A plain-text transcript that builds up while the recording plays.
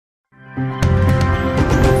Ներկայացնում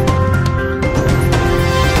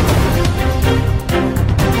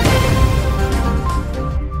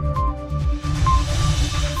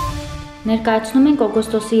ենք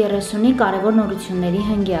օգոստոսի 30-ի կարևոր նորությունների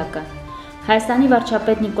հնգյակը։ Հայաստանի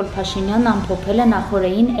վարչապետ Նիկոլ Փաշինյանն ամփոփել է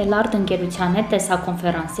նախօրեին ELARD ընկերության հետ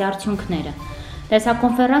տեակոնֆերանսի արդյունքները։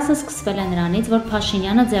 Տեակոնֆերանսը սկսվել է նրանից, որ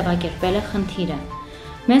Փաշինյանը ձևակերպել է խնդիրը։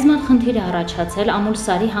 Մեզ մոտ խնդիր է առաջացել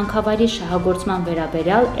ամուլսարի հանքավայրի շահագործման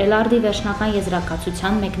վերաբերյալ ELARD-ի վերջնական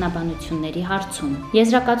եզրակացության մեկնաբանությունների հարցում։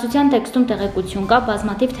 Եզրակացության տեքստում տեղեկություն կա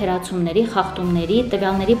բազմաթիվ թերացումների, խախտումների,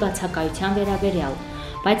 տվյալների բացակայության վերաբերյալ,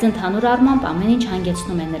 բայց ընդհանուր առմամբ ամեն ինչ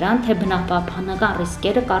հանգեցնում է նրան, թե բնապահպանական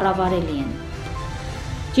ռիսկերը կառավարելի են։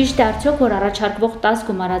 Ճիշտ է արդյոք, որ առաջարկվող 10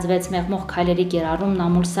 գումարած 6 մեղմող քայլերի կիրառումն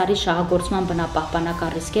ամուլսարի շահագործման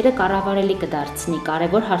բնապահպանական ռիսկերը կառավարելի կդարձնի,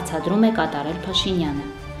 կարևոր հարցադրում է կատարել Փաշինյանը։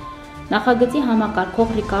 Նախագծի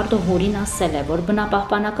համակարգող Ռիկարդո Հուրին ասել է, որ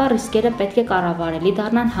բնապահպանական ռիսկերը պետք է կառավարելի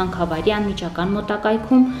դառնան հանքավայրի անմիջական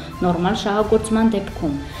մոտակայքում նորմալ շահագործման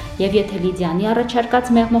դեպքում եւ եթե Լիդյանի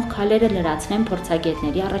առաջարկած մեղմող քայլերը լրացվեն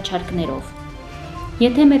փորձագետների առաջարկներով։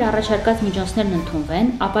 Եթե մեր առաջարկած միջոցներն ընդունվեն,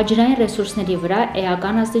 ապա ջրային ռեսուրսների վրա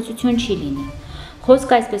էական ազդեցություն չի լինի։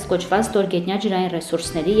 Խոսքը այսպես կոչված ստորգետնյա ջրային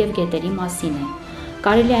ռեսուրսների եւ գետերի մասին է։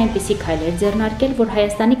 Կարելի է այնպիսի քայլեր ձեռնարկել, որ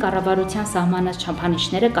Հայաստանի կառավարության սահմանած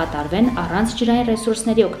չափանիշները կատարվեն առանց ջրային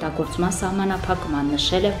ռեսուրսների օգտագործման սահմանափակման,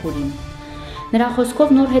 նշել է Հուրին։ Նրա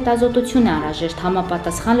խոսքով նոր հետազոտություն է անհրաժեշտ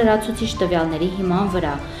համապատասխան լրացուցիչ տվյալների հիման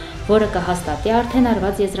վրա, որը կհաստատի արդեն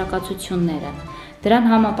արված եզրակացությունները։ Դրան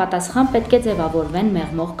համապատասխան պետք է ձևավորվեն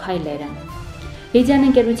մեղմող քայլերը։ Լիդյան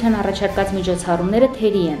ընկերության առաջարկած միջոցառումները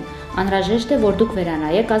թերի են, անհրաժեշտ է, որ դուք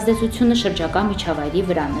վերանայեք ազդեցությունը շրջակա միջավայրի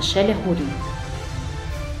վրա, նշել է Հուրին։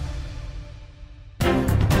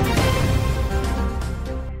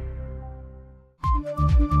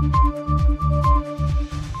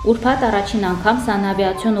 Ուրբաթ առաջին անգամ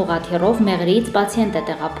սանավիացիոն ուղղաթիռով Մեղրիից պացիենտ է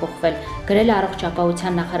տեղափոխվել, գրել է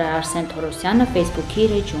առողջապահության նախարար Արսեն Թորոսյանը Facebook-ի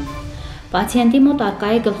իր էջում։ Պացիենտի մոտ արկա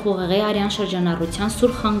է գլխուղեղի արյան շրջանառության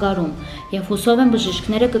սուր խանգարում եւ հուսով են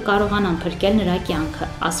բժիշկները կկարողանան փրկել նրա կյանքը,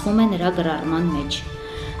 ասվում է նրա գրառման մեջ։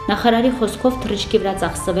 Նախարարի խոսքով թռիչքի վրա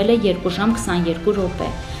ծախսվել է 2 ժամ 22 րոպե,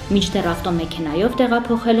 մինչդեռ ավտոմեքենայով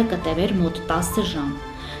տեղափոխելը կտևեր մոտ 10 ժամ։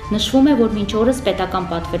 Նշվում է, որ մինչ օրս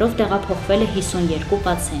պետական պատվերով տեղափոխվել է 52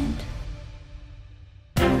 պացիենտ։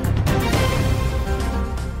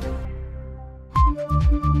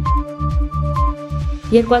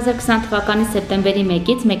 թվականի սեպտեմբերի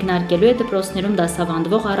 1-ից մեկնարկելու է դպրոցներում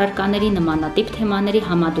դասավանդվող առարկաների նմանատիպ թեմաների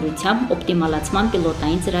համադրությամբ օպտիմիզացման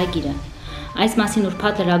պիլոտային ծրագիրը։ Այս մասին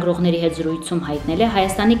ուրբաթ լրագրողների հետ զրույցում հայտնել է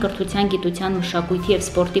Հայաստանի կրթության, գիտության, մշակույթի և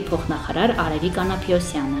սպորտի փոխնախարար Արևիկ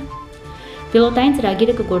Անափիոսյանը։ Պիլոտային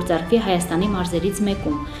ծրագիրը կգործարկվի Հայաստանի մարզերից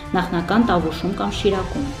մեկում, նախնական Տավուշում կամ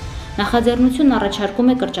Շիրակում։ Նախաձեռնությունն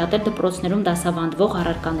առաջարկում է կրճատել դպրոցներում դասավանդվող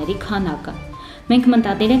առարկաների քանակը։ Մենք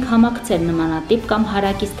մտադիր ենք համակցել նմանատիպ կամ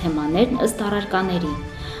հարակից թեմաներն ըստ առարկաների։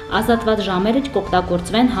 Ազատված ժամերը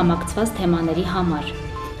կօգտագործվեն համակցված թեմաների համար։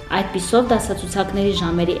 Այդպիսով դասացուցակների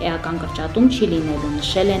ժամերի էական կրճատում չի լինելու,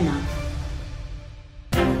 նշել է նա։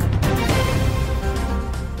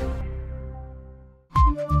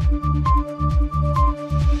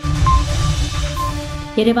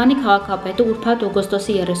 Երևանի քաղաքապետը ուրբաթ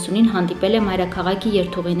օգոստոսի 30-ին հանդիպել է մայրաքաղաքի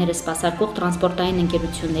երթուղիները սպասարկող տրանսպորտային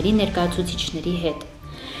ընկերությունների ներկայացուցիչների հետ։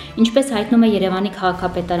 Ինչպես հայտնում է Երևանի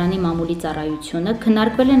քաղաքապետարանի մամուլի ծառայությունը,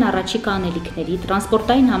 քննարկվել են առաջիկա անելիքների,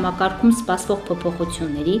 տրանսպորտային համակարգում սպասվող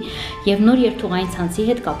փոփոխությունների և նոր երթուղային ցանցի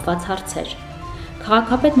հետ կապված հարցեր։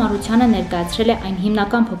 Քաղաքապետ Մարությանը ներկայացրել է այն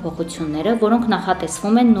հիմնական փոփոխությունները, որոնք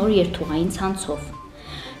նախատեսվում են նոր երթուղային ցանցով։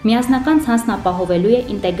 Միասնական ցանցն ապահովելու է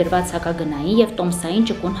ինտեգրված հակագնային և տոմսային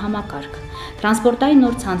ճկուն համակարգ։ Տրանսպորտային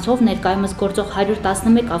նոր ցանցով ներկայումս գործող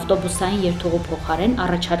 111 ավտոբուսային երթուղու փոխարեն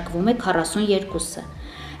առաջարկվում է 42-ը։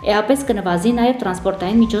 Էապես կնվազի նաև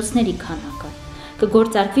տրանսպորտային միջոցների քանակը։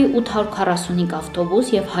 Կգործարկվի 845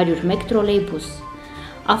 ավտոբուս և 101 տրոլեյբուս։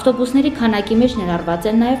 Ավտոբուսների քանակի մեջ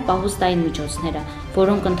ներառված են նաև պահուստային միջոցները,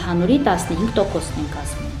 որոնք ընդհանուրի 15%-ն են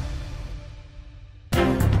կազմում։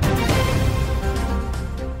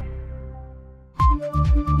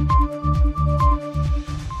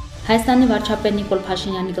 Հայաստանի վարչապետ Նիկոլ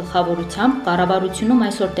Փաշինյանի գլխավորությամբ կառավարությունում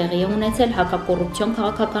այսօր տեղի է ունեցել հակակոռուպցիոն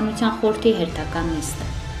քաղաքականության խորհրդի հերթական նիստը։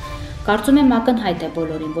 Կարծում եմ ակնհայտ է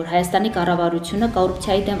բոլորին, որ Հայաստանի կառավարությունը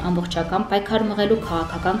կոռուպցիայի դեմ ամբողջական պայքար մղելու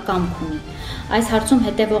քաղաքական կամք ունի։ Այս հարցում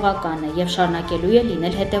հետևողական է եւ շարունակելու է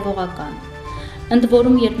լինել հետևողական։ Ընդ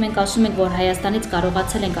որում, երբ մենք ասում ենք, որ Հայաստանից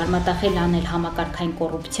կարողացել ենք արմատախիլ անել համակարգային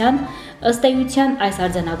կոռուպցիան, ըստ էության այս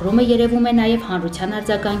արձանագրումը երևում է նաև հանրության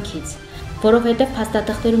արձագանքից։ Որովհետև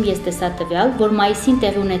փաստաթղթերում ես տեսա տվյալ, որ մայիսին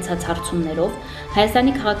տեղի ունեցած հարցումներով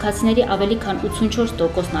Հայաստանի քաղաքացիների ավելի քան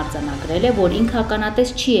 84%-ն արձանագրել է, որ ինքը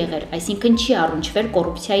ականատես չի եղել, այսինքն չի առնչվել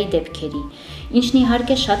կոռուպցիայի դեպքերի, ինչն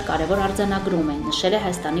իհարկե շատ կարևոր արձանագրում է, նշել է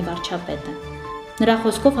Հայաստանի վարչապետը։ Նրա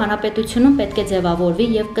խոսքով հանրապետությունում պետք է ձևավորվի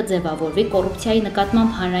եւ կձևավորվի կոռուպցիայի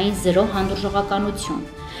նկատմամբ հանրային զրո հանդուրժողականություն,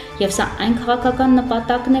 եւ սա այն քաղաքական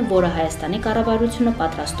նպատակն է, որը Հայաստանի կառավարությունը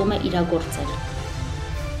պատրաստում է իրագործել։